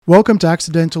Welcome to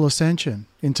Accidental Ascension.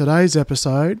 In today's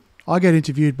episode, I get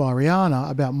interviewed by Rihanna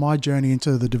about my journey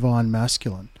into the Divine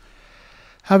Masculine.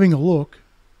 Having a look,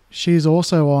 she's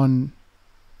also on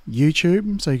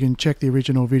YouTube, so you can check the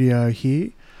original video here,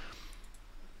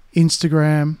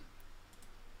 Instagram,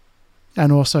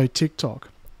 and also TikTok.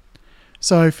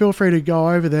 So feel free to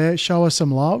go over there, show her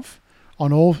some love.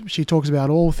 She talks about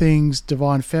all things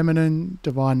divine feminine,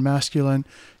 divine masculine,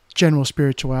 general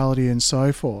spirituality, and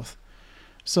so forth.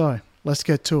 So let's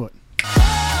get to it.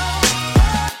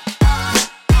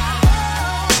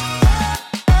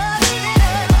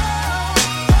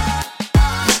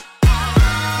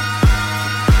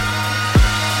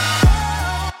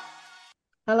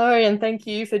 Hello, and thank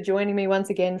you for joining me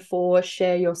once again for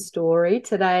Share Your Story.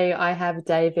 Today, I have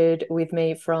David with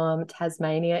me from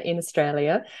Tasmania in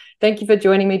Australia. Thank you for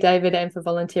joining me, David, and for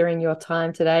volunteering your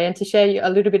time today and to share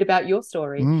a little bit about your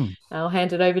story. I'll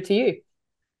hand it over to you.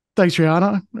 Thanks,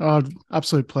 Rihanna.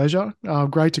 Absolute pleasure.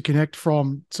 Great to connect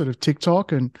from sort of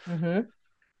TikTok, and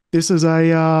this is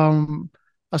a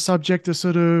subject that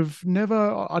sort of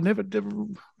I never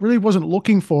really wasn't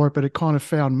looking for it, but it kind of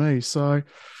found me. So,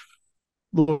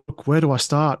 look, where do I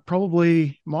start?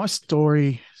 Probably my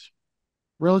story is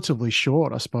relatively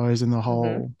short, I suppose, in the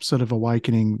whole sort of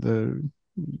awakening the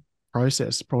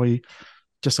process. Probably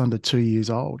just under 2 years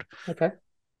old. Okay.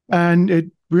 And it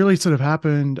really sort of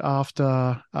happened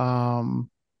after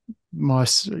my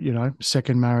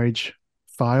second marriage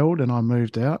failed and I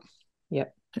moved out.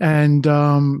 Yep.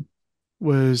 And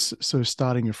was sort of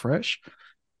starting afresh.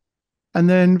 And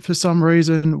then for some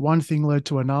reason, one thing led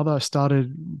to another. I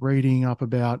started reading up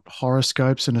about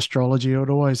horoscopes and astrology. I'd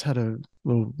always had a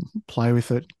little play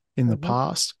with it in the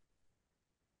past.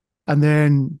 And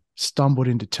then stumbled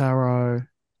into tarot.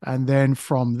 And then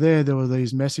from there were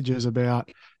these messages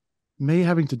about me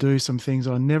having to do some things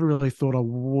I never really thought I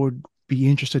would be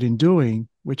interested in doing,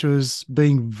 which was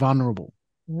being vulnerable.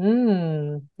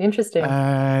 Interesting.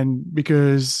 And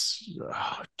because,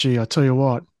 I tell you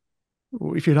what,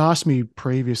 if you'd asked me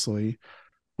previously,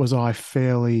 was I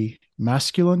fairly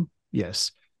masculine?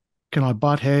 Yes. Can I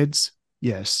butt heads?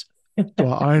 Yes. Do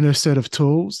I own a set of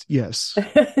tools? Yes.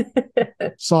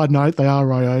 Side note, they are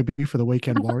Ryobi for the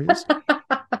Weekend Warriors.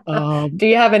 Do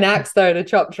you have an axe, though, to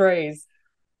chop trees?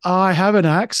 I have an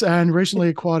axe and recently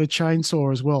acquired a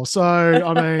chainsaw as well. So,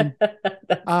 I mean,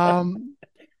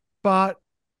 but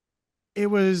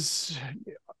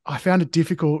I found it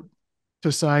difficult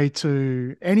to say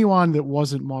to anyone that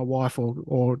wasn't my wife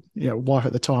or wife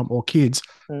at the time or kids,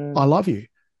 I love you.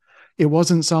 It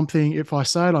wasn't something, if I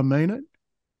say it, I mean it.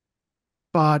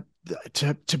 But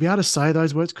to be able to say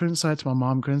those words, couldn't say it to my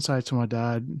mum, couldn't say it to my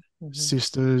dad,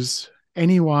 sisters,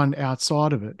 anyone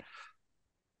outside of it.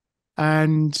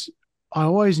 And I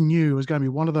always knew it was going to be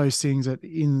one of those things that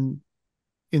in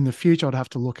the future I'd have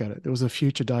to look at it. There was a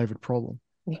future David problem.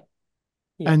 Yeah.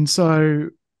 And so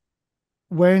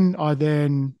when I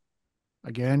then,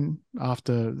 again,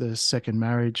 after the second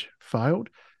marriage failed,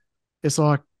 it's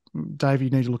like, Dave, you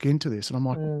need to look into this. And I'm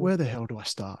like, where the hell do I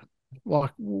start?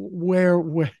 Like, where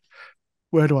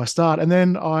do I start? And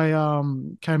then I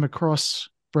came across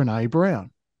Brené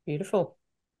Brown. Beautiful.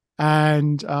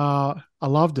 And I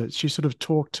loved it. She sort of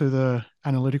talked to the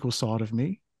analytical side of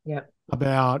me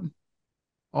about,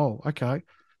 okay,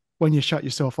 when you shut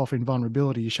yourself off in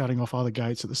vulnerability, you're shutting off other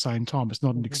gates at the same time. It's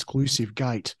not an exclusive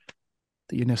gate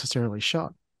that you necessarily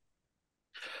shut.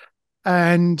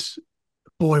 And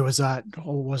boy, was that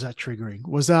triggering?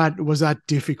 Was that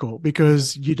difficult?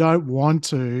 Because you don't want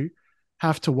to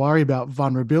have to worry about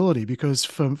vulnerability. Because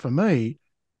for me,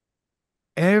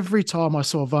 every time I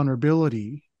saw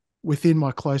vulnerability within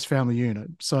my close family unit,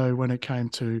 so when it came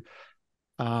to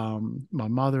my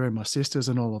mother and my sisters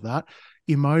and all of that,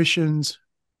 emotions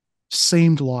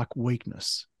seemed like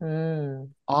weakness.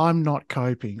 I'm not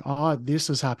coping. This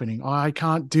is happening. I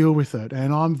can't deal with it.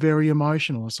 And I'm very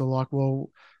emotional. So like, well,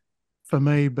 for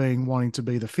me wanting to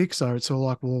be the fixer, it's all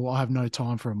like, well, I have no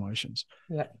time for emotions.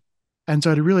 Yeah. And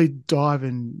so to really dive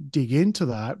and dig into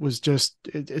that was just,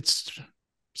 it's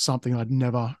something I'd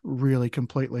never really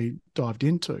completely dived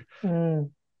into. So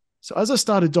as I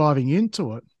started diving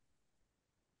into it,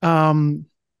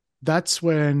 that's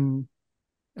when,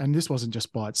 and this wasn't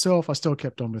just by itself, I still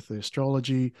kept on with the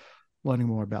astrology, learning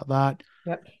more about that.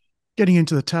 Yep. Getting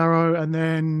into the tarot, and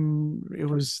then it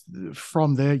was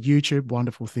from there, YouTube,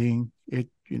 wonderful thing. It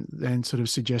then sort of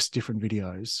suggests different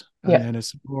videos. And then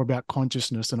it's more about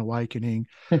consciousness and awakening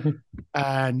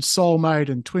and soulmate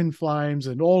and twin flames,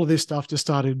 and all of this stuff just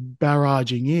started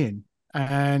barraging in.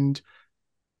 And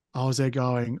I was there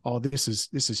going, oh, this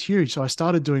is huge. So I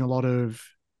started doing a lot of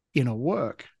inner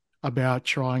work about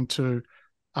trying to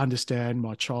understand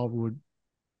my childhood,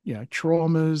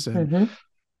 traumas and Mm-hmm.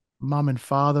 mum and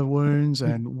father wounds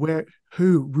and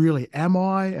who really am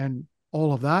I and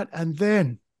all of that. And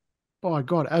then, by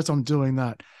God, as I'm doing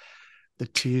that, the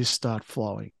tears start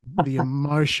flowing, the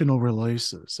emotional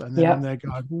releases. And then I'm Yep. there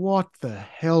going, what the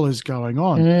hell is going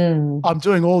on? Mm. I'm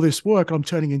doing all this work. I'm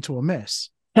turning into a mess.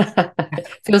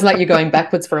 Feels like you're going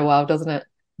backwards for a while, doesn't it?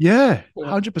 Yeah, Yeah.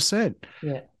 100%.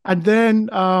 Yeah. And then,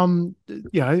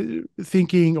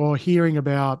 thinking or hearing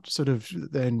about sort of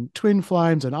then twin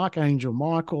flames and Archangel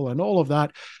Michael and all of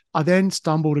that, I then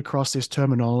stumbled across this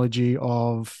terminology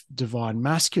of divine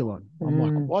masculine. I'm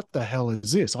like, Mm. what the hell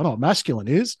is this? I know what masculine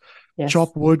is. Yes.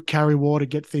 Chop wood, carry water,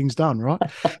 get things done, right?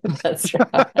 That's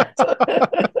right.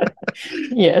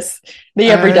 Yes. The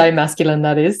And everyday masculine,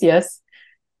 that is. Yes.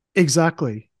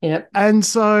 exactly. Yep. And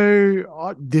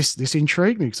so this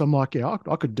intrigued me because I'm like, yeah,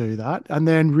 I could do that. And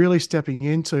then really stepping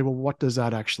into, well, what does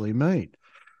that actually mean?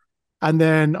 And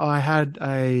then I had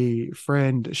a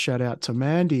friend, shout out to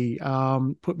Mandy,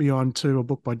 put me on to a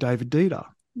book by David Dieter,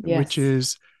 which Yes.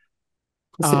 is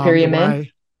The superior the man.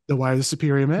 way of the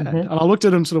superior man. And Mm-hmm. I looked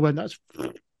at him, sort of went, that's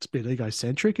it's a bit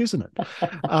egocentric, isn't it?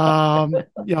 I'm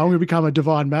going to become a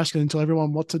divine masculine and tell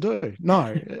everyone what to do.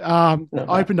 No, No, I no.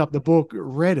 opened up the book,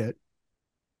 read it,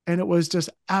 and it was just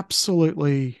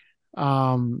absolutely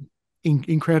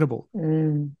incredible.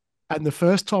 Mm. And the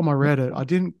first time I read it, I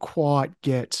didn't quite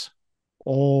get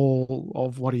all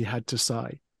of what he had to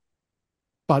say.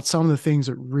 But some of the things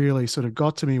that really sort of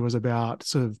got to me was about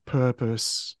sort of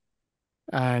purpose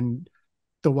and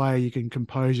the way you can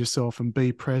compose yourself and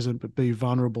be present, but be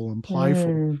vulnerable and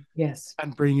playful Yes.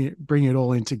 and bring it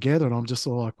all in together. And I'm just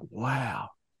sort of like, wow.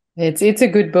 It's a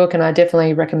good book, and I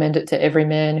definitely recommend it to every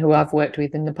man who I've worked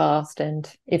with in the past.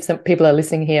 And if some people are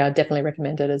listening here, I definitely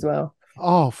recommend it as well.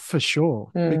 Oh, for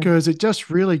sure. Mm. Because it just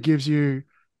really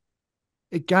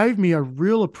it gave me a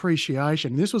real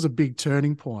appreciation. This was a big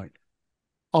turning point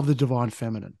of the divine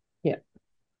feminine. Yeah.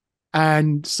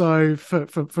 And so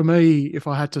for me, if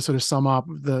I had to sort of sum up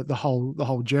the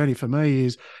whole journey for me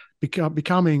is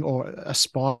becoming or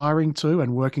aspiring to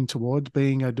and working towards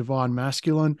being a divine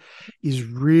masculine is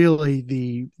really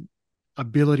the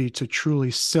ability to truly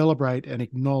celebrate and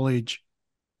acknowledge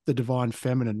the divine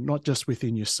feminine, not just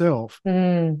within yourself,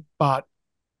 Mm. but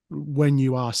when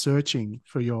you are searching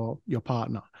for your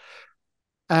partner.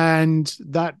 And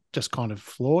that just kind of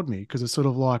floored me because it's sort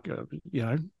of like,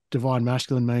 divine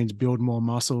masculine means build more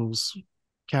muscles,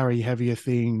 carry heavier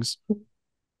things,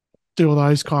 do all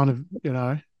those kind of,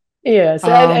 Yes,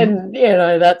 um, and you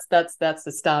know that's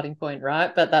the starting point,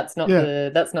 right? But yeah.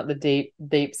 that's not the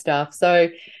deep stuff. So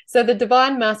the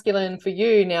divine masculine for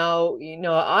you now,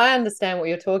 I understand what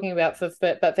you're talking about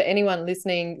but for anyone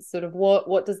listening, sort of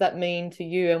what does that mean to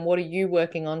you, and what are you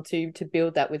working on to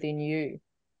build that within you?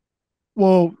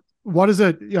 Well, what is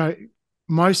it?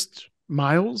 Most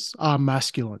males are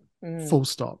masculine, Mm, full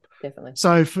stop. definitely.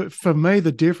 So for me,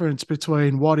 the difference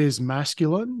between what is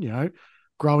masculine,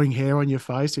 growing hair on your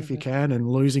face if you Mm-hmm. can and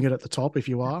losing it at the top if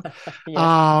you are, Yes.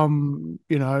 um,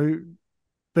 you know,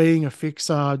 being a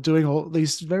fixer, doing all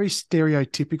these very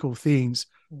stereotypical things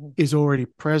Mm-hmm. is already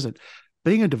present.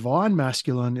 Being a divine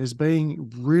masculine is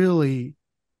being really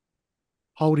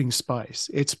holding space.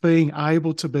 It's being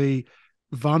able to be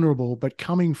vulnerable, but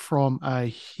coming from a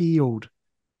healed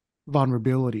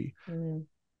vulnerability. Mm.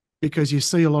 Because you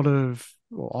see a lot of,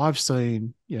 well, I've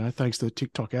seen, thanks to the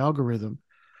TikTok algorithm,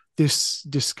 this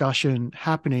discussion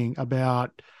happening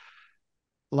about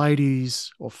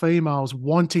ladies or females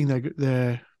wanting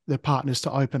their partners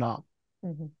to open up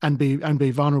Mm-hmm. and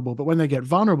be vulnerable. But when they get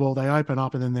vulnerable, they open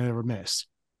up and then they're a mess.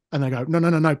 And they go, no,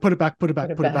 no, no, no, put it back, put it Put back,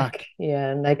 it put it back. back.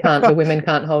 Yeah, and the women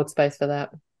can't hold space for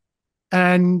that.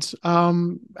 And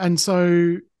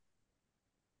so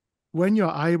when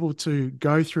you're able to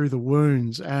go through the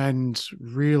wounds and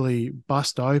really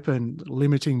bust open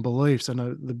limiting beliefs, and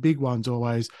the big one's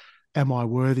always, am I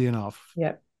worthy enough?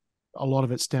 Yeah. A lot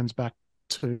of it stems back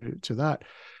to that.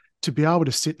 To be able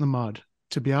to sit in the mud,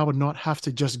 to be able to not have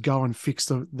to just go and fix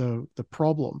the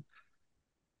problem,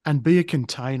 and be a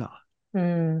container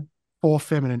Mm. for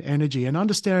feminine energy and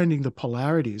understanding the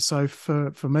polarities. So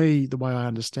for me, the way I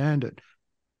understand it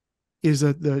is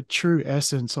that the true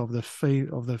essence of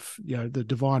the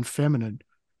divine feminine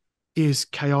is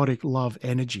chaotic love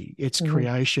energy. It's Mm-hmm.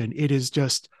 creation. It is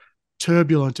just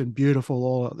turbulent and beautiful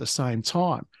all at the same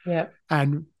time. Yeah.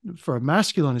 And for a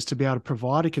masculine is to be able to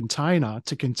provide a container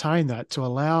to contain that, to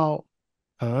allow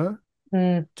her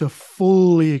Mm. to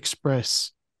fully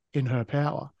express in her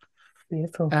power.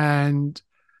 Beautiful. And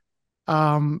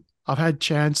I've had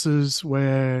chances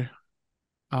where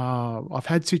I've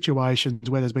had situations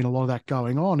where there's been a lot of that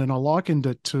going on, and I likened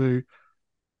it to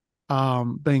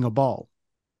being a bowl,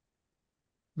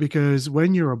 because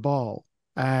when you're a bowl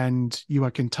and you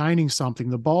are containing something,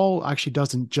 the bowl actually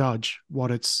doesn't judge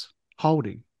what it's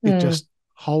holding; it Mm. just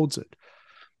holds it.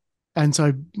 And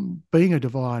so, being a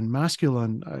divine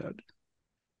masculine,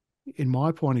 in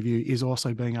my point of view, is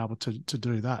also being able to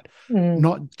do that, Mm.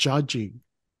 not judging.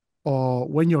 Or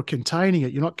when you're containing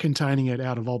it, you're not containing it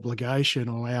out of obligation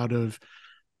or out of,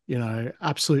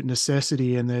 absolute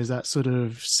necessity. And there's that sort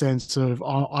of sense of,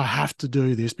 oh, I have to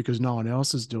do this because no one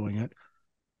else is doing it.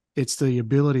 It's the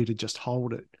ability to just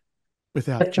hold it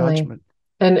without Definitely. judgment.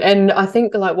 And I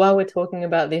think, like, while we're talking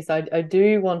about this, I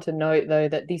do want to note though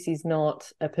that this is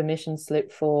not a permission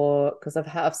slip for, because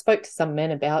I've spoke to some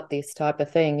men about this type of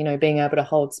thing, being able to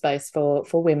hold space for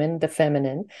women, the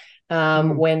feminine,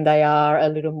 Mm, when they are a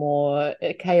little more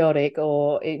chaotic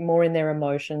or more in their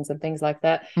emotions and things like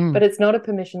that. But mm, it's not a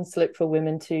permission slip for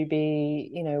women to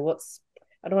be, I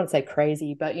don't want to say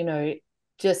crazy, but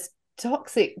just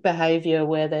toxic behavior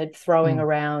where they're throwing mm,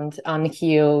 around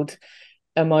unhealed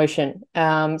emotion.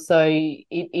 So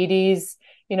it is,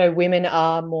 women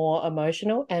are more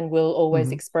emotional and will always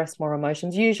mm, express more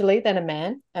emotions, usually than a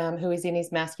man who is in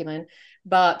his masculine.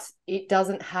 But it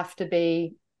doesn't have to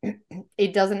be.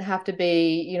 It doesn't have to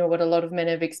be, what a lot of men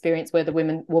have experienced, where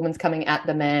the woman's coming at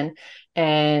the man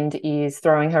and is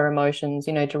throwing her emotions,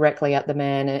 directly at the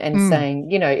man and mm. saying,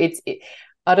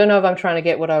 I don't know if I'm trying to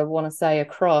get what I want to say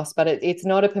across, but it's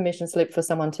not a permission slip for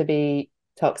someone to be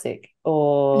toxic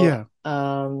or Yeah.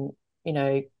 you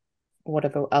know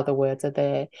whatever other words are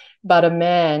there, but a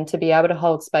man to be able to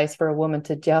hold space for a woman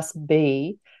to just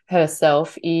be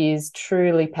herself is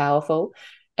truly powerful.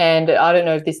 And I don't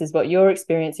know if this is what your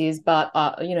experience is, but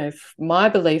my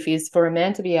belief is for a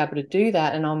man to be able to do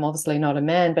that, and I'm obviously not a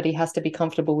man, but he has to be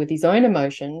comfortable with his own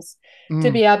emotions to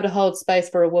Mm, be able to hold space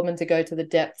for a woman to go to the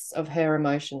depths of her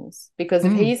emotions. Because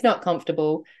if mm. he's not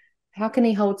comfortable, how can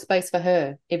he hold space for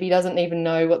her if he doesn't even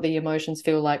know what the emotions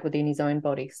feel like within his own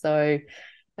body? So,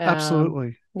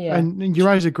 Absolutely. yeah. And you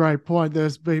raise a great point.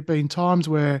 There's been times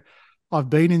where I've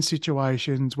been in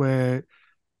situations where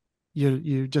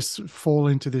you just fall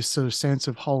into this sort of sense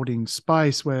of holding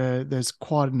space where there's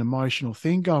quite an emotional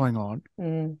thing going on,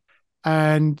 Mm,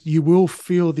 and you will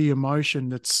feel the emotion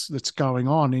that's going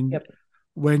on. And yep.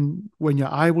 when you're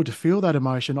able to feel that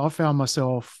emotion, I found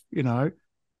myself,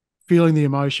 feeling the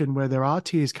emotion where there are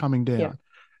tears coming Yep. down.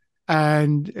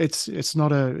 And it's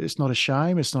not a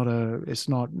shame, it's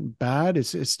not bad.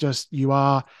 It's just you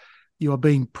are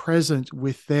being present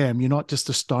with them. You're not just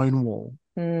a stone wall.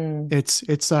 Mm,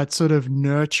 It's that sort of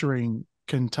nurturing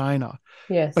container.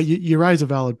 But yes. you raise a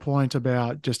valid point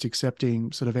about just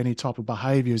accepting sort of any type of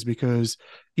behaviors because,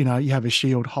 you have a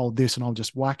shield, hold this, and I'll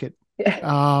just whack it. Yeah.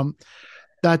 Um,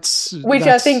 that's Which I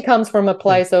that's think comes from a yeah.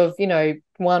 place of,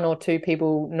 one or two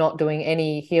people not doing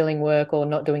any healing work or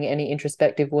not doing any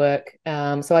introspective work.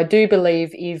 So I do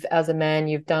believe if, as a man,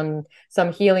 you've done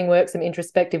some healing work, some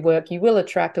introspective work, you will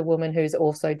attract a woman who's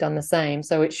also done the same.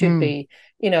 So it should Mm. be,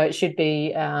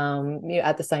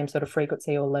 at the same sort of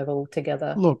frequency or level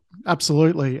together. Look,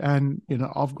 absolutely. And,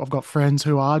 I've got friends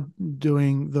who are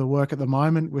doing the work at the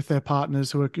moment with their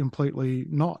partners who are completely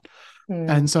not. And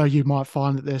Mm, so you might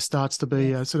find that there starts to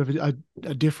be a yes, sort of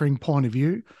a differing point of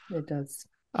view. it does.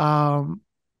 Um,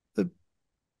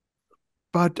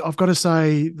 but I've got to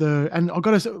say and I've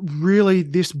got to say, really,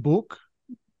 this book,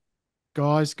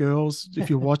 guys, girls, if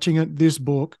you're watching it, this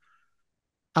book,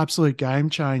 absolute game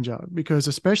changer, because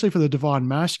especially for the divine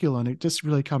masculine, it just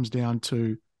really comes down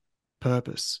to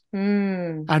purpose.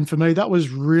 Mm, And for me, that was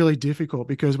really difficult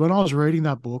because when I was reading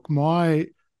that book, my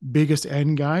biggest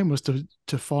end game was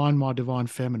to find my divine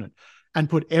feminine and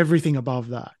put everything above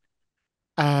that.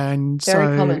 And very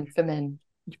so, common for men.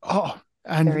 oh,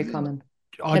 Very and common.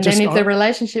 I And then just, if the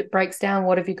relationship breaks down,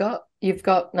 what have you got? You've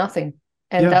got nothing.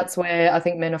 And yeah. that's where I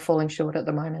think men are falling short at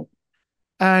the moment.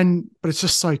 But it's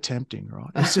just so tempting, right?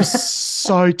 It's just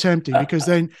so tempting because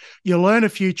then you learn a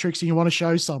few tricks and you want to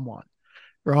show someone,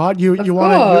 right? You Of you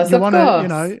want to you, course, you of want to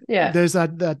course. Yeah. there's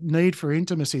that need for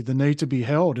intimacy, the need to be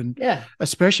held, and Yeah.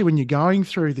 especially when you're going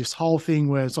through this whole thing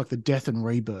where it's like the death and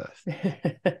rebirth.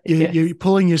 Yes. You're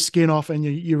pulling your skin off and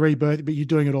you rebirth, but you're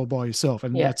doing it all by yourself,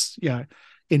 and Yeah. that's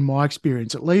in my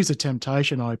experience, it leaves a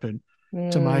temptation open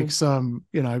to make Mm, some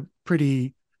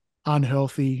pretty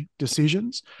unhealthy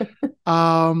decisions.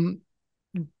 Um,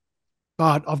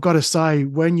 but I've got to say,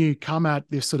 when you come at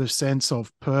this sort of sense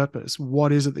of purpose,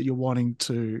 what is it that you're wanting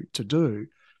to do?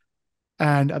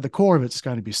 And at the core of it, it's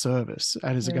going to be service.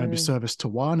 And is it going to be mm, service to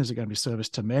one? Is it going to be service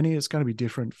to many? It's going to be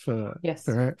different for yes.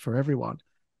 for everyone.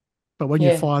 But when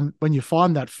Yeah. you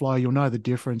find that flow, you'll know the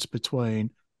difference between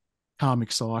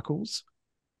karmic cycles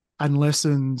and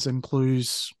lessons and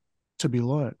clues to be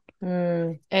learned.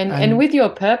 And And with your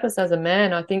purpose as a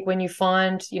man, I think when you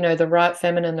find, the right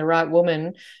feminine, the right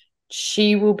woman,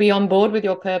 she will be on board with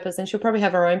your purpose, and she'll probably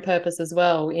have her own purpose as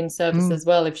well in service as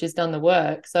well if she's done the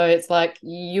work. So it's like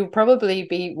you'll probably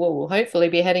be, well, hopefully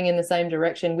be heading in the same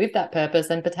direction with that purpose,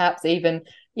 and perhaps even,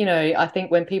 I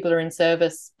think when people are in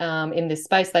service in this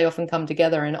space, they often come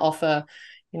together and offer,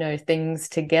 things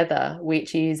together,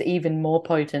 which is even more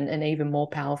potent and even more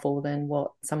powerful than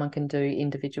what someone can do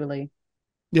individually.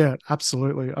 yeah,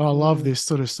 absolutely. I love this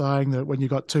sort of saying that when you've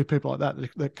got two people like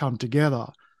that come together,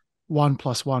 1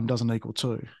 + 1 doesn't equal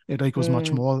 2. It equals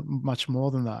much more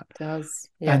than that. It does.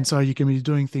 Yeah. And so you can be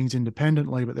doing things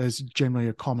independently, but there's generally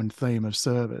a common theme of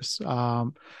service.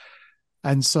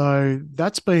 And so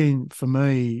that's been for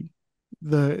me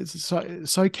so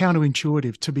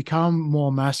counterintuitive. To become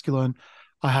more masculine,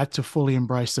 I had to fully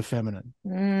embrace the feminine.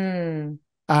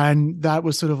 And that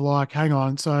was sort of like, hang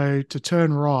on, so to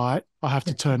turn right, I have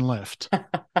to turn left.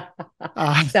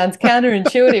 Sounds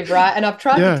counterintuitive, right? And I've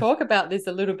tried to Yeah. talk about this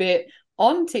a little bit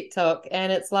on TikTok,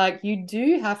 and it's like you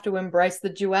do have to embrace the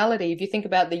duality. If you think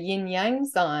about the yin yang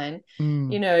sign,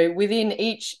 within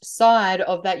each side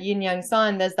of that yin yang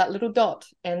sign, there's that little dot,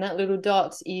 and that little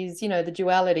dot is, the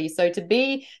duality. So to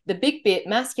be the big bit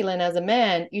masculine as a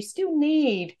man, you still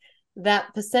need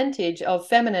that percentage of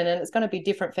feminine, and it's going to be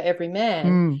different for every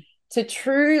man. To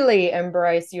truly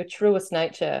embrace your truest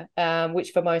nature,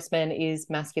 which for most men is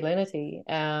masculinity,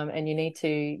 and you need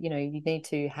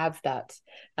to have that.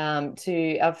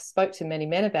 I've spoke to many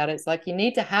men about it. It's like you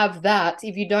need to have that.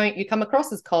 If you don't, you come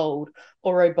across as cold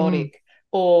or robotic,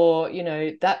 or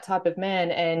that type of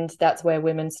man, and that's where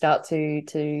women start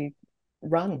to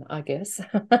run, I guess.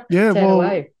 Yeah, Turn well,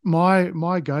 away.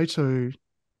 my go-to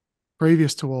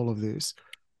previous to all of this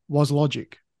was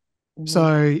logic.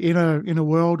 So in a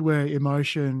world where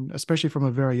emotion, especially from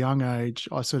a very young age,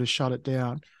 I sort of shut it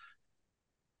down,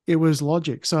 it was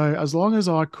logic. So as long as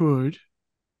I could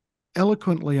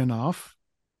eloquently enough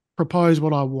propose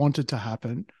what I wanted to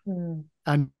happen,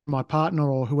 and my partner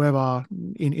or whoever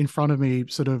in front of me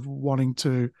sort of wanting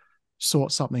to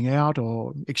sort something out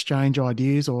or exchange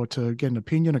ideas or to get an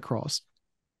opinion across,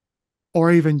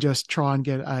 or even just try and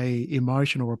get a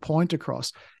emotion or a point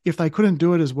across, if they couldn't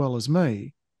do it as well as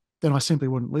me, then I simply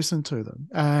wouldn't listen to them.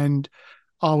 And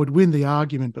I would win the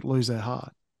argument but lose their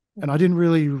heart. And I didn't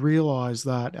really realize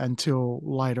that until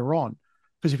later on.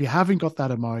 Because if you haven't got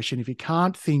that emotion, if you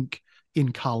can't think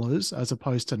in colors as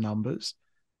opposed to numbers,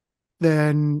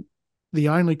 then the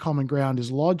only common ground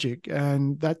is logic.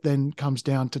 And that then comes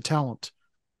down to talent.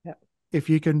 Yep. If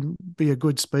you can be a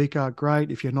good speaker, great.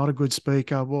 If you're not a good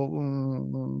speaker,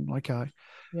 well, okay.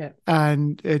 Yeah.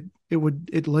 And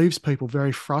it leaves people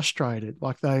very frustrated.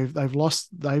 Like they've lost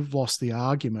the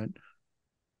argument,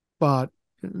 but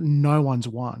no one's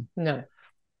won. No.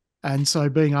 And so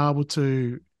being able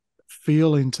to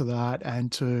feel into that and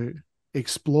to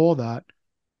explore that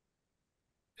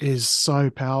is so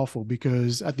powerful,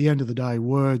 because at the end of the day,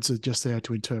 words are just there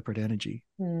to interpret energy.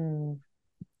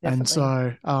 And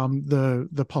so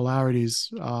the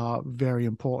polarities are very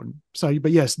important. So,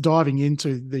 but yes, diving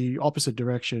into the opposite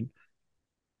direction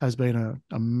has been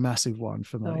a massive one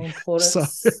for me. Important.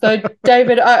 So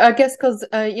David, I guess because,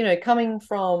 coming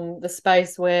from the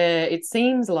space where it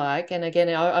seems like, and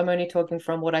again, I'm only talking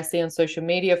from what I see on social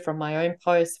media, from my own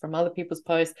posts, from other people's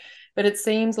posts, but it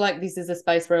seems like this is a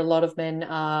space where a lot of men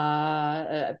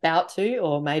are about to,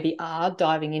 or maybe are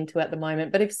diving into at the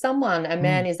moment. But if a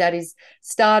man is at his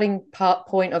starting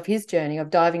point of his journey of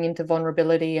diving into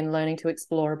vulnerability and learning to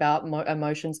explore about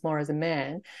emotions more as a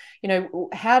man,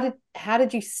 how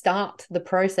did you start the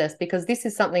process? Because this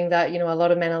is something that, a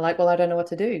lot of men are like, well, I don't know what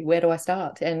to do. Where do I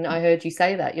start? And I heard you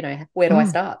say that, where do I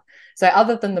start? So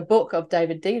other than the book of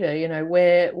David Dieter,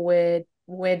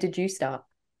 where did you start?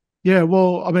 Yeah,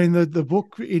 well, I mean, the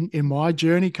book in my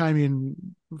journey came in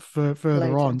further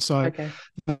Later. on. So okay.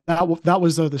 that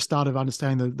was the start of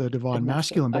understanding the divine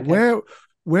masculine. But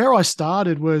where I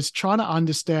started was trying to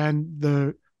understand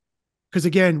because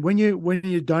again, when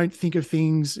you don't think of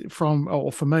things from,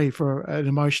 or for me, for an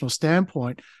emotional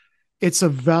standpoint, it's a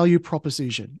value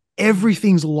proposition.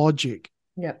 Everything's logic.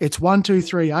 Yeah. It's 1, 2,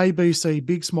 3, A, B, C,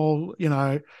 big, small,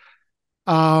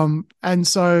 and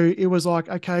so it was like,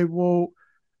 okay, well,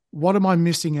 what am I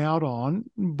missing out on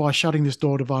by shutting this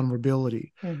door to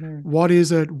vulnerability? What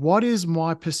is it? What is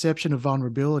my perception of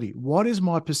vulnerability? What is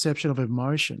my perception of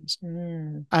emotions?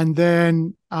 And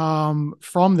then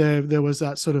from there was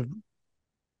that sort of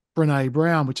Brene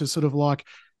Brown, which is sort of like,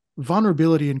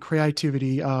 vulnerability and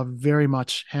creativity are very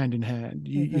much hand in hand.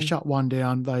 You Mm-hmm. shut one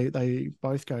down, they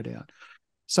both go down.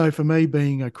 So for me,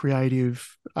 being a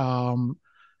creative and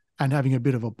having a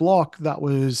bit of a block, that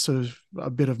was sort of a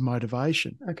bit of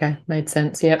motivation. Okay, made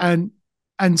sense. Yep.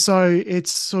 And so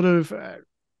it's sort of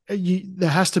there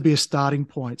has to be a starting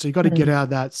point. So you got to get Mm. out of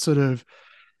that sort of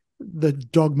the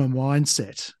dogma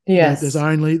mindset that Yes.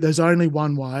 there's only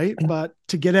one way. But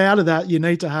to get out of that, you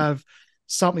need to have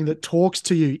something that talks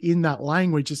to you in that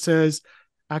language that says,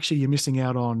 actually, you're missing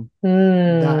out on that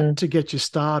Mm. to get you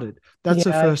started. That's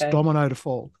the Yeah, first okay. domino to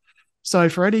fall. So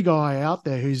for any guy out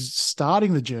there who's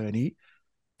starting the journey,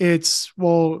 it's,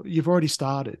 well, you've already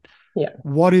started. Yeah.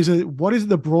 What is it? What is it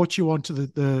that brought you onto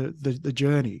the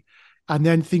journey? And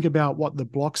then think about what the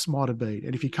blocks might have been.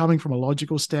 And if you're coming from a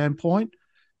logical standpoint,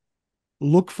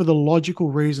 look for the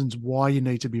logical reasons why you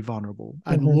need to be vulnerable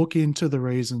and Mm-hmm. look into the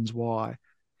reasons why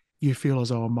you feel as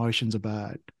though emotions are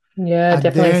bad. Yeah, And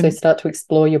definitely. So then start to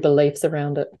explore your beliefs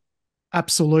around it.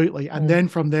 absolutely. And Mm. then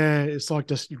from there, it's like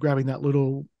just grabbing that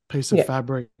little piece of Yeah,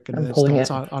 fabric and I'm then it pulling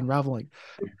starts it. unraveling.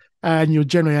 And you'll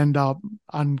generally end up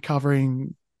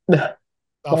uncovering stuff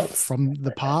Lots. from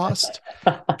the past,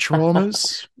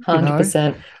 traumas,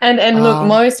 100%. And look, um,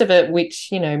 most of it, which,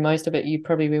 most of it you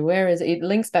probably be aware is it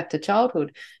links back to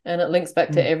childhood and it links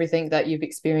back to mm, everything that you've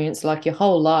experienced like your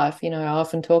whole life. I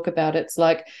often talk about it. It's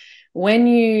like when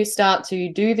you start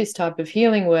to do this type of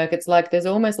healing work, it's like there's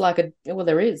almost like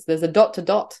there's a dot to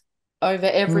dot over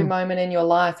every mm, moment in your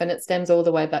life, and it stems all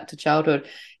the way back to childhood.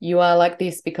 You are like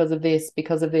this because of this,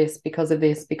 because of this, because of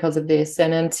this, because of this.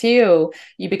 And until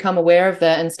you become aware of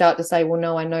that and start to say, well,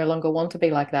 no, I no longer want to be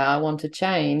like that. I want to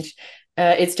change.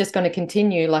 It's just going to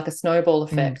continue like a snowball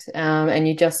mm, effect. And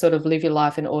you just sort of live your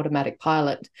life in automatic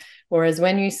pilot. Whereas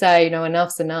when you say,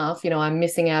 enough's enough, I'm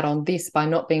missing out on this by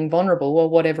not being vulnerable or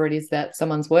whatever it is that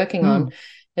someone's working on, mm,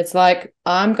 it's like,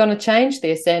 I'm going to change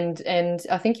this. And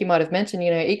I think you might have mentioned,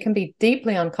 it can be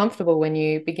deeply uncomfortable when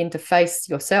you begin to face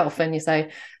yourself and you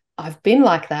say, I've been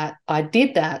like that. I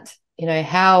did that.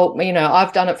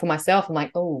 I've done it for myself. I'm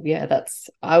like, oh yeah,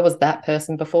 I was that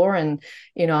person before. And,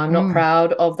 I'm not mm.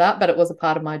 proud of that, but it was a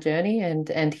part of my journey.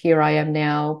 And here I am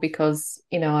now because,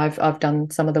 I've done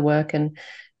some of the work and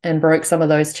broke some of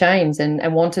those chains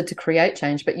and wanted to create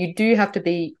change. But you do have to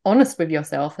be honest with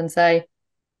yourself and say,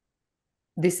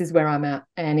 this is where I'm at.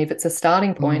 And if it's a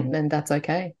starting point, Mm, then that's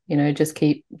okay. Just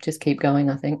keep going,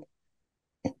 I think.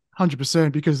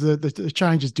 100%, because the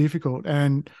change is difficult,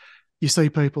 and you see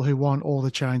people who want all the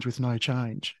change with no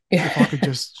change. If I could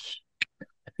just,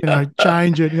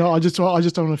 change it, I just don't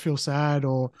want to feel sad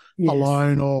or Yes.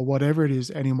 alone or whatever it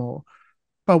is anymore.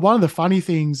 But one of the funny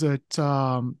things that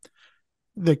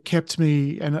kept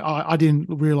me, and I didn't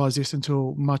realize this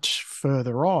until much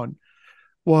further on,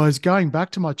 was going back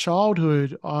to my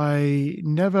childhood. I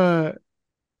never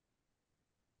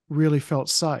really felt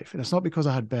safe. And it's not because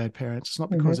I had bad parents, it's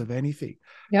not because Mm-hmm. of anything.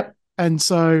 Yep. And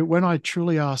so when I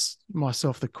truly asked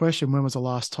myself the question, when was the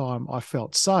last time I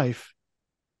felt safe?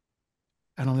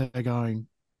 And I'm there going,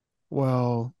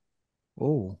 well,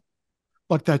 oh,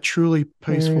 like that truly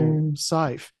peaceful, Mm,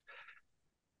 safe.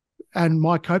 And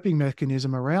my coping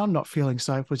mechanism around not feeling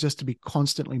safe was just to be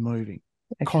constantly moving,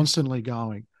 okay. constantly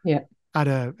going. Yeah. Add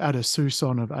a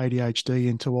Susan of ADHD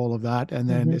into all of that, and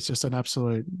then Mm-hmm. it's just it's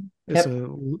Yep. a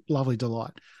lovely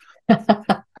delight.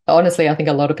 Honestly, I think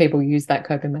a lot of people use that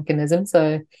coping mechanism.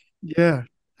 So, Yeah,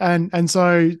 and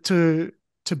so to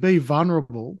be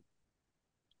vulnerable,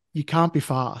 you can't be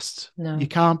fast. no. You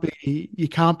can't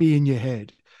be in your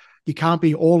head. You can't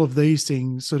be all of these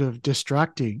things sort of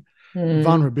distracting. Mm,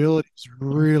 Vulnerability is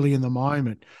really in the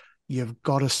moment. You've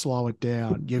got to slow it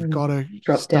down. You've mm. got to Drop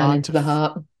down start into to the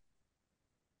heart.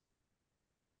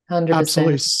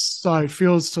 absolutely. 100%. So it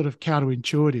feels sort of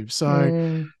counterintuitive. So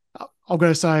Mm, I'm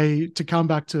going to say, to come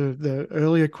back to the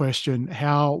earlier question,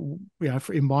 how,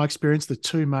 in my experience, the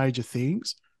two major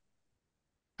things,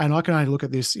 and I can only look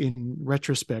at this in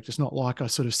retrospect. It's not like I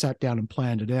sort of sat down and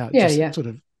planned it out, yeah, just yeah. sort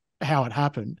of how it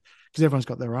happened, because everyone's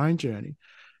got their own journey,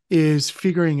 is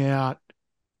figuring out,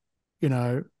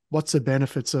 what's the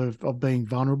benefits of being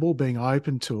vulnerable, being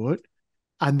open to it,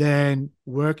 and then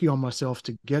working on myself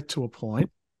to get to a point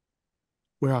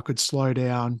where I could slow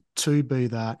down to be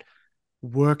that,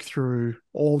 work through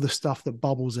all the stuff that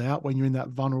bubbles out when you're in that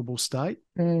vulnerable state,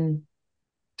 Mm,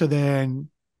 to then,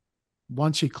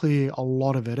 once you clear a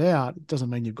lot of it out, it doesn't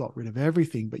mean you've got rid of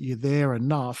everything, but you're there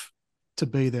enough to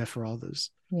be there for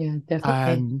others yeah,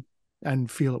 definitely.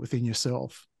 and feel it within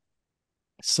yourself.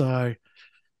 So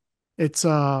it's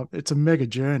a mega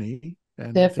journey.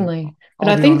 And I think Definitely. But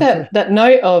I'll I be think honest. that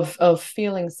note of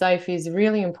feeling safe is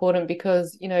really important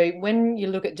because, when you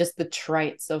look at just the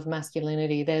traits of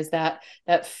masculinity, there's that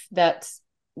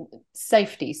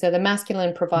safety. So the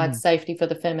masculine provides Mm, safety for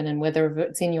the feminine, whether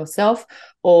it's in yourself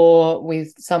or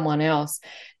with someone else.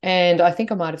 And I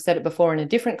think I might have said it before in a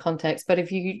different context, but if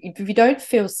you don't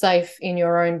feel safe in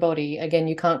your own body, again,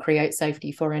 you can't create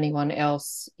safety for anyone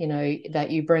else, that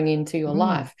you bring into your mm,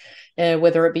 life,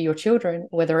 whether it be your children,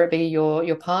 whether it be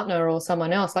your partner or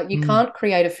someone else. Like you mm, can't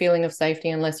create a feeling of safety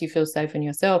unless you feel safe in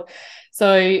yourself.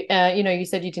 So, you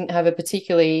said you didn't have a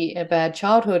particularly bad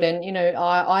childhood, and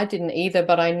I didn't either.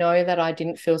 But I know that I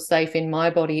didn't feel safe in my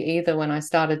body either when I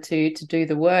started to do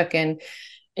the work. And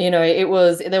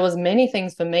there was many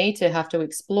things for me to have to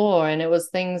explore, and it was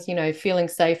things, feeling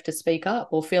safe to speak up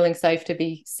or feeling safe to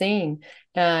be seen,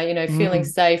 feeling mm,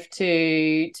 safe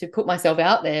to put myself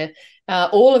out there.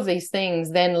 All of these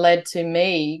things then led to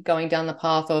me going down the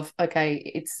path of, okay,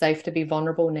 it's safe to be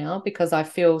vulnerable now because I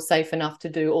feel safe enough to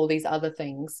do all these other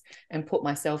things and put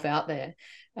myself out there.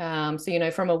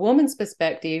 So, from a woman's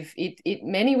perspective,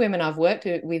 many women I've worked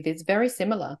with, it's very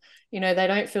similar. They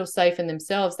don't feel safe in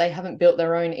themselves. They haven't built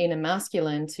their own inner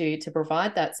masculine to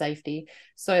provide that safety,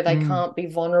 so they mm, can't be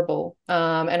vulnerable.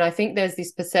 And I think there's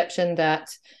this perception that,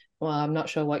 well, I'm not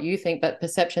sure what you think, but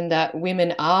perception that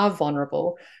women are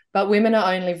vulnerable. But women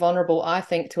are only vulnerable, I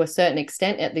think, to a certain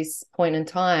extent at this point in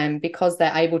time because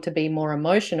they're able to be more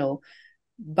emotional.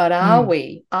 But are mm.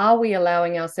 we? Are we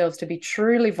allowing ourselves to be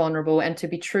truly vulnerable and to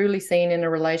be truly seen in a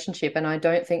relationship? And I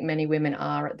don't think many women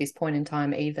are at this point in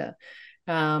time either.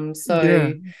 So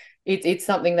Yeah. it's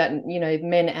something that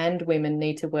men and women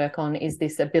need to work on, is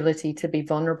this ability to be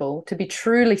vulnerable, to be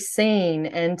truly seen,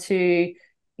 and to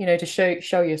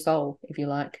show your soul, if you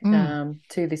like, Mm.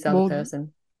 to this other Well,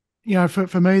 person.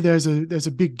 for me, there's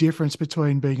a big difference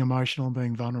between being emotional and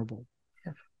being vulnerable.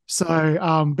 Yeah.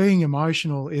 So, being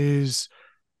emotional is,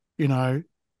 you know,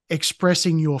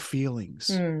 expressing your feelings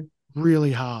Mm,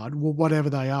 really hard, whatever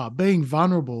they are. Being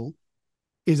vulnerable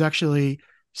is actually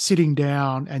sitting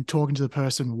down and talking to the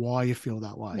person why you feel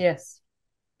that way. yes.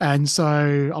 And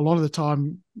so, a lot of the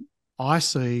time, I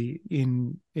see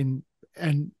in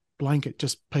and blanket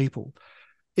just people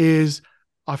is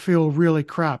I feel really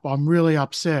crap. I'm really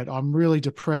upset. I'm really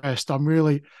depressed. I'm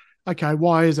really okay.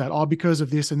 Why is that? Oh, because of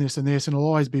this and this and this, and it'll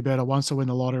always be better once I win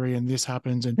the lottery and this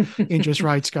happens and interest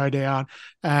rates go down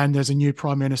and there's a new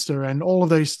prime minister and all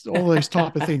these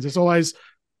type of things. It's always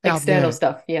out External there.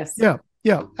 stuff, yes. Yeah,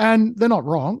 yeah, and they're not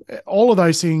wrong. All of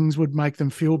those things would make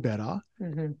them feel better.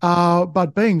 Mm-hmm.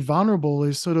 But being vulnerable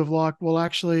is sort of like, well,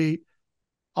 actually,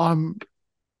 I'm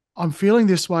I'm feeling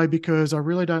this way because I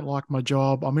really don't like my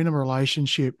job. I'm in a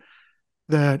relationship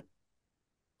that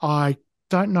I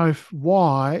don't know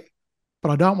why,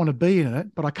 but I don't want to be in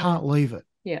it, but I Mm. can't leave it.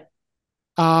 Yeah.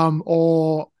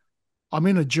 Or I'm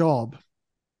in a job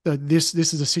that this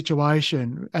is a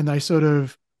situation, and they sort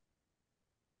of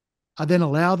then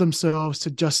allow themselves to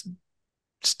just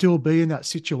still be in that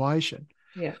situation,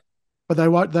 Yeah. but they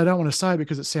don't want to say it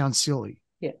because it sounds silly.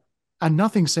 Yeah. And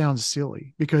nothing sounds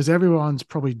silly because everyone's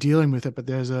probably dealing with it, but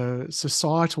there's a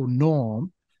societal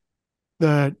norm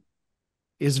that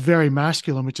is very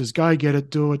masculine, which is go get it,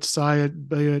 do it, say it,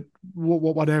 be it,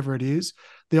 whatever it is.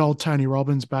 The old Tony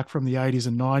Robbins back from the 80s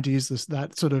and 90s,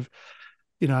 that sort of,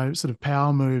 sort of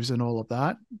power moves and all of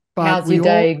that. But How's your we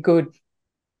all day? Good.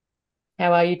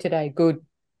 How are you today? Good.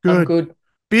 I'm good, good.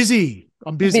 busy.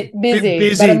 I'm A busy, bit busy, but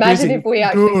busy, imagine busy, if we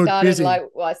actually good, started busy. like,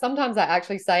 well, sometimes I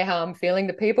actually say how I'm feeling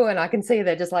to people and I can see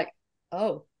they're just like,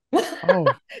 oh, Oh,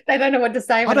 they don't know what to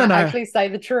say I when I don't know. actually say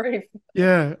the truth.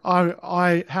 Yeah,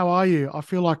 how are you? I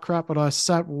feel like crap, but I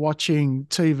sat watching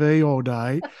TV all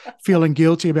day, feeling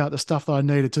guilty about the stuff that I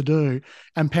needed to do,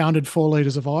 and pounded 4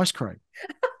 liters of ice cream.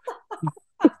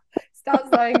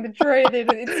 Start saying the truth.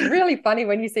 It's really funny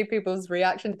when you see people's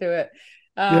reaction to it.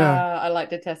 Yeah. I like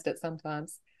to test it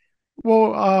sometimes.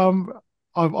 Well,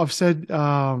 I've said,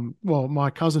 well, my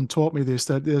cousin taught me this,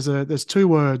 that there's two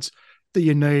words that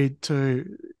you need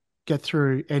to get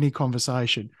through any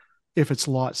conversation. If it's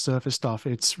light surface stuff,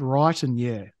 it's right and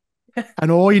yeah,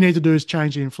 and all you need to do is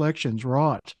change the inflections.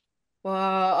 Right. Well,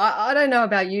 I don't know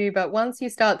about you, but once you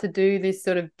start to do this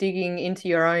sort of digging into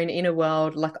your own inner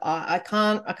world, like I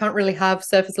can't really have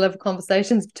surface level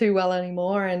conversations too well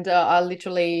anymore. And I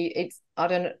literally, I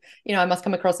don't, I must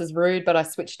come across as rude, but I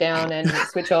switch down and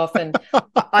switch off, and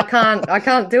I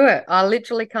can't do it. I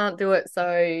literally can't do it.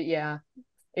 So yeah,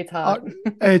 it's I, hard.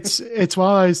 it's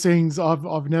one of those things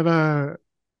I've never,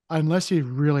 unless you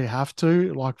really have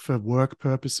to, like for work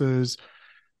purposes,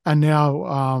 and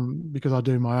now because I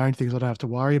do my own things, I don't have to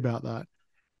worry about that.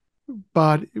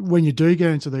 But when you do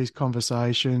get into these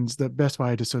conversations, the best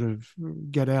way to sort of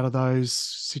get out of those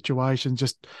situations,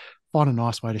 just find a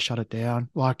nice way to shut it down.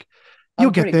 Like, you'll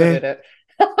I'm get pretty good there. at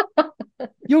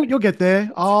it. You'll get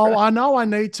there. Oh, Right. I know I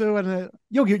need to, and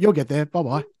you'll get there. Bye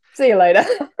bye. See you later.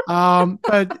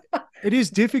 But it is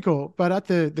difficult. But at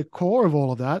the core of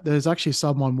all of that, there's actually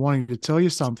someone wanting to tell you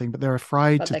something, but they're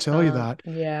afraid But to they tell you can't. that.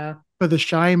 Yeah. For the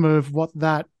shame of what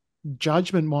that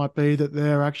judgment might be that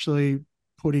they're actually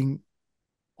putting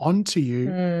onto you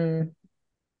Mm,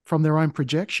 from their own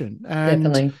projection.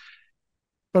 definitely.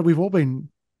 But we've all been,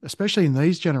 especially in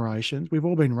these generations, we've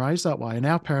all been raised that way. And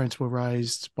our parents were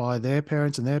raised by their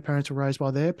parents, and their parents were raised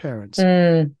by their parents.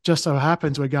 Mm, Just so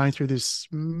happens we're going through this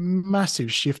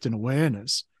massive shift in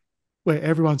awareness where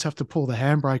everyone's have to pull the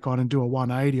handbrake on and do a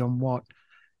 180 on what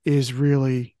is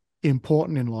really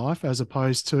important in life, as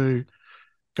opposed to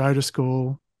go to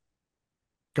school,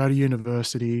 go to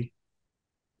university,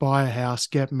 buy a house,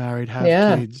 get married, have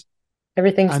yeah. kids,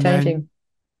 Everything's and then changing.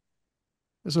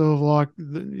 sort of like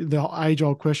the age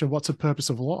old question, what's the purpose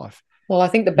of life? Well, I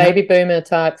think the Now, baby boomer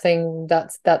type thing,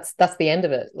 that's the end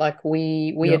of it. Like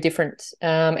we are yeah, different.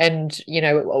 And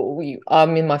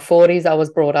I'm in my 40s. I was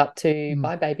brought up to mm,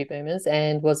 by baby boomers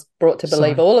and was brought to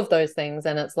believe same. all of those things.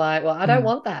 And it's like, well, I don't Mm,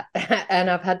 want that. And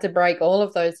I've had to break all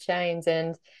of those chains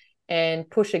and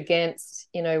push against,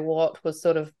 what was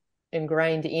sort of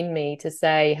ingrained in me to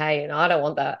say, hey, and I don't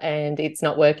want that, and it's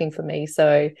not working for me.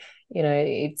 So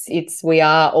it's we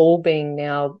are all being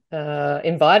now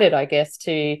invited, I guess,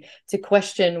 to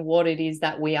question what it is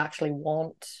that we actually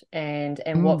want, and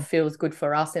what mm, feels good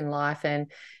for us in life,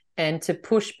 and to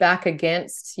push back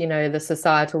against the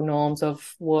societal norms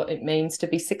of what it means to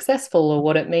be successful, or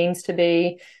what it means to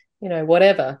be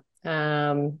whatever.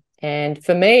 And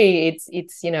for me,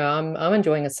 it's I'm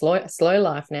enjoying a slow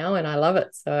life now, and I love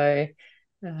it. So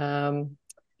um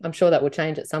I'm sure that will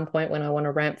change at some point when I want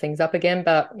to ramp things up again.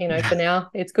 But for now,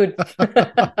 it's good. yeah,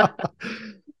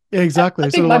 I exactly.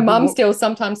 think Sort of my like mum what, still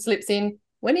sometimes slips in,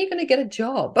 when are you going to get a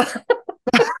job?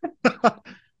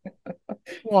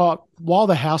 well, while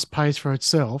the house pays for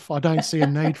itself, I don't see a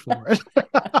need for it.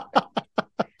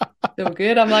 Still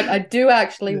good. I'm like, I do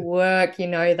actually Yeah. work,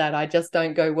 that. I just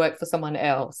don't go work for someone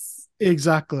else.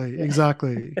 Exactly,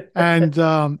 exactly. And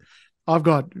I've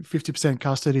got 50%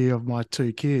 custody of my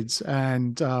two kids.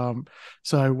 And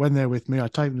so when they're with me, I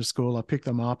take them to school, I pick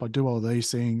them up, I do all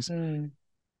these things. Mm.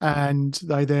 And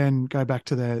they then go back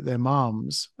to their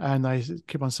mums and they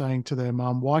keep on saying to their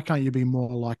mum, why can't you be more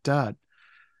like dad?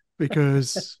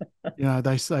 Because,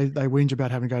 they say they whinge about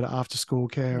having to go to after school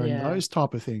care and Yeah. those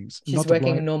type of things. She's Not to working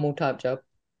a blow. normal type job.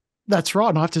 That's right.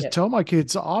 And I have to Yep. tell my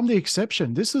kids, I'm the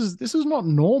exception. This is not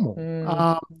normal.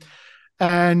 Mm.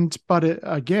 But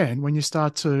again, when you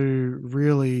start to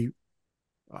really,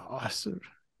 uh,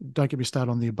 don't get me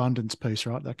started on the abundance piece,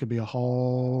 right? That could be a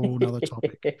whole nother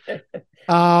topic.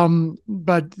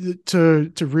 But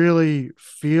to really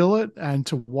feel it and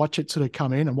to watch it sort of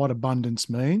come in and what abundance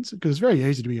means, because it's very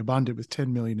easy to be abundant with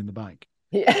 10 million in the bank.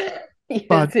 Yeah. Yes,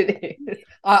 But it is.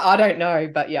 I don't know,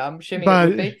 but yeah, I'm assuming it but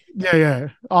would be. yeah.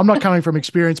 I'm not coming from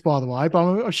experience, by the way, but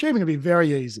I'm assuming it'd be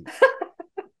very easy.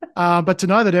 But to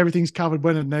know that everything's covered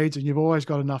when it needs, and you've always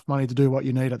got enough money to do what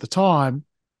you need at the time,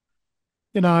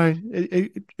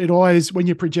 it always, when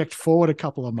you project forward a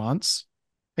couple of months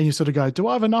and you sort of go, do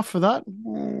I have enough for that?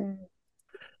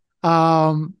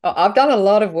 I've done a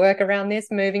lot of work around this,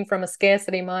 moving from a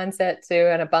scarcity mindset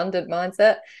to an abundant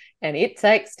mindset, and it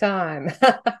takes time.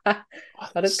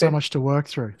 But it's So good. much to work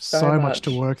through. So So much to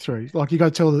much. work through. Like you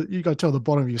got to tell the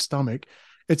bottom of your stomach,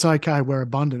 it's okay, we're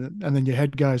abundant, and then your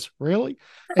head goes, really,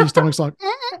 and your stomach's like,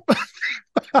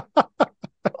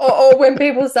 Or when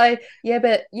people say, yeah,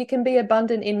 but you can be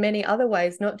abundant in many other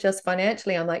ways, not just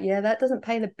financially. I'm like, yeah, that doesn't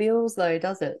pay the bills though,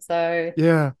 does it? So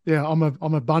yeah. I'm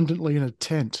abundantly in a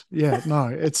tent. Yeah, no,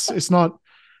 it's not.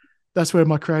 That's where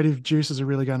my creative juices are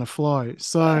really going to flow.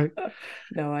 So,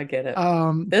 no, I get it.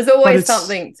 um, There's but always it's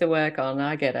something to work on.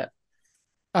 I get it.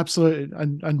 absolutely,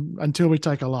 and until we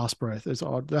take our last breath,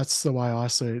 that's the way I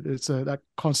see it. It's that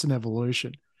constant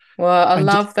evolution, Well, I and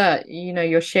love that,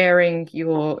 you're sharing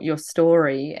your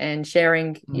story, and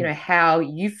sharing, mm, how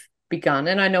you've begun.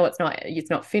 And I know it's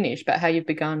not finished, but how you've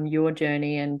begun your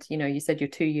journey. And you said you're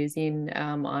 2 years in.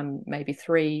 I'm maybe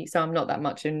three, so I'm not that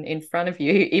much in front of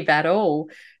you, if at all.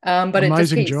 But it just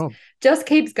amazing keeps job. just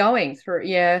keeps going through.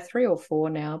 Yeah, 3 or 4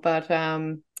 now. But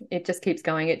It just keeps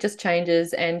going. It just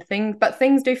changes, and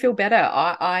things do feel better.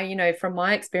 From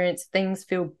my experience, things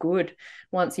feel good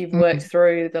once you've worked Mm.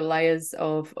 through the layers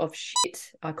of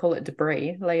shit. I call it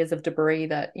debris, layers of debris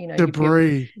that,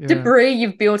 Debris. Yeah. debris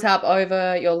you've built up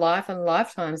over your life and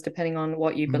lifetimes, depending on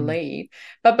what you Mm. believe.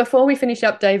 But before we finish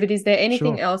up, David, is there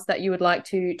anything Sure. else that you would like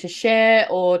to share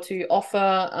or to offer,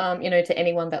 to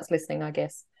anyone that's listening, I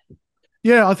guess?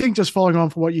 Yeah, I think just following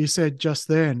on from what you said just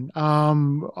then,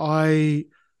 I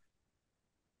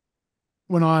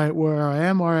where I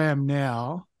am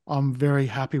now, I'm very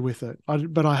happy with it.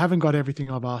 But I haven't got everything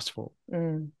I've asked for.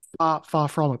 Mm. Far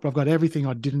from it. But I've got everything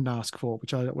I didn't ask for,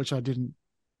 which I didn't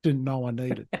know I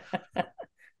needed.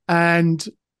 And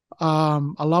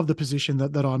I love the position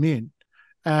that I'm in.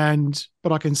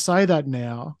 But I can say that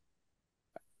now.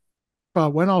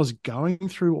 But when I was going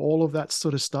through all of that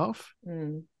sort of stuff,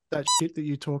 that shit that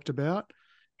you talked about,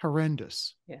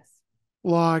 horrendous. Yes.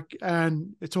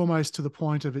 And it's almost to the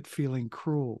point of it feeling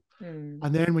cruel. And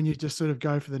then when you just sort of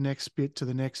go for the next bit to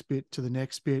the next bit to the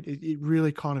next bit, it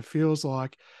really kind of feels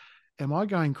like, am I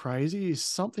going crazy? Is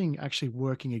something actually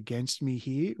working against me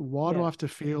here? Why do I have to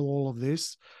feel all of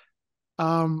this?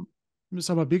 So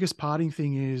my biggest parting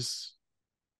thing is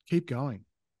keep going.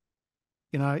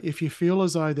 If you feel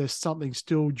as though there's something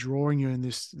still drawing you in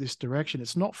this direction,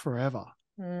 it's not forever.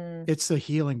 It's the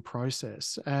healing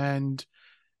process. And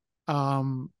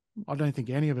I don't think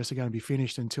any of us are going to be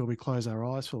finished until we close our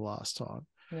eyes for the last time.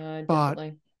 No, but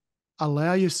definitely.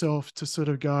 allow yourself to sort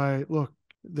of go, look,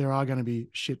 there are going to be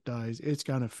shit days. You're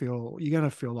going to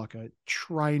feel like a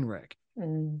train wreck.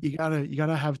 You're going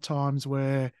to have times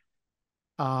where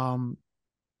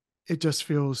it just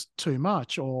feels too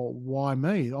much, or why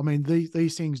me? I mean,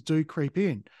 these things do creep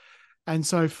in. And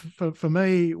so for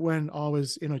me, when I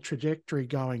was in a trajectory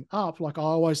going up, like I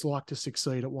always like to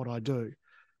succeed at what I do.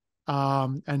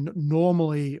 And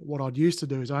normally what I'd used to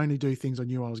do is only do things I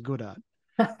knew I was good at.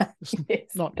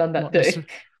 Yes, not, done that not, too.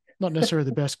 not necessarily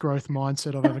the best growth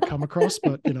mindset I've ever come across,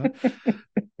 but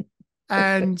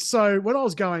And so when I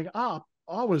was going up,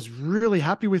 I was really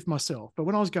happy with myself. But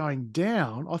when I was going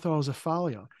down, I thought I was a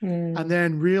failure. And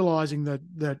then realizing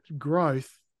that growth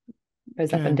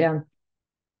goes up and down.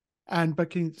 But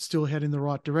can still head in the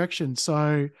right direction.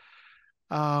 So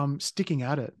sticking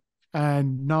at it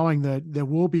and knowing that there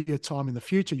will be a time in the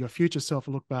future, your future self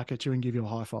will look back at you and give you a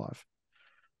high five.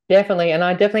 Definitely. And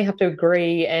I definitely have to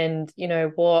agree. And,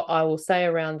 what I will say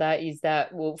around that is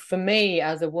that, well, for me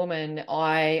as a woman,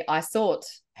 I sought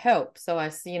help. So I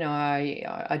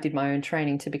did my own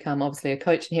training to become obviously a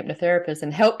coach and hypnotherapist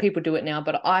and help people do it now,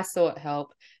 but I sought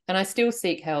help and I still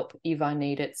seek help if I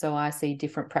need it. So I see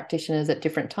different practitioners at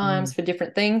different times for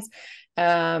different things.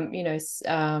 And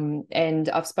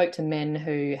I've spoke to men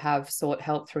who have sought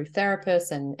help through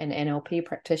therapists and NLP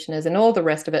practitioners and all the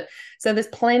rest of it. So there's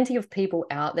plenty of people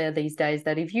out there these days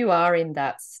that if you are in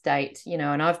that state,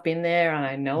 and I've been there and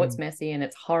I know it's messy and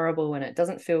it's horrible and it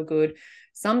doesn't feel good.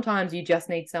 Sometimes you just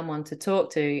need someone to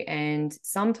talk to. And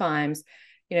sometimes,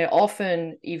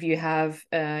 often if you have,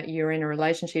 you're in a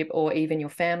relationship or even your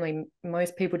family,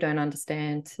 most people don't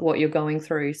understand what you're going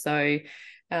through. So,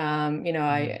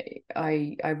 I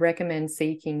recommend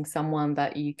seeking someone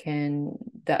that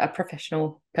a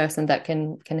professional person that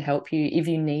can help you if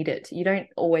you need it. You don't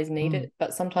always need it,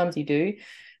 but sometimes you do.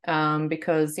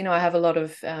 Because, I have a lot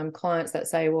of clients that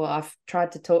say, well, I've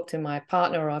tried to talk to my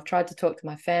partner or I've tried to talk to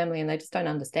my family and they just don't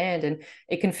understand. And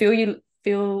it can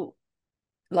feel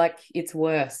like it's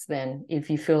worse than if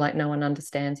you feel like no one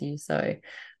understands you. So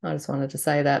I just wanted to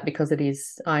say that because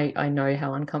I know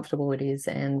how uncomfortable it is.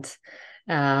 And,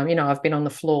 I've been on the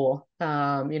floor,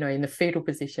 in the fetal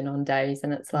position on days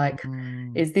and it's like,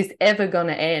 is this ever going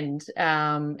to end?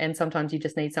 And sometimes you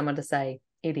just need someone to say,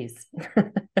 it is.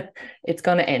 It's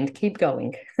going to end. Keep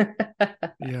going.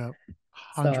 Yeah,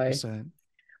 100%.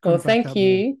 Well, thank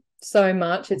you so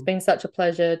much. It's been such a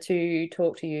pleasure to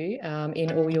talk to you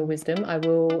in all your wisdom. I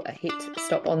will hit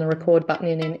stop on the record button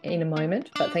in a moment,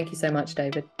 but thank you so much,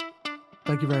 David.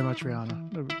 Thank you very much,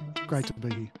 Rihanna. Great to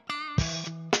be here.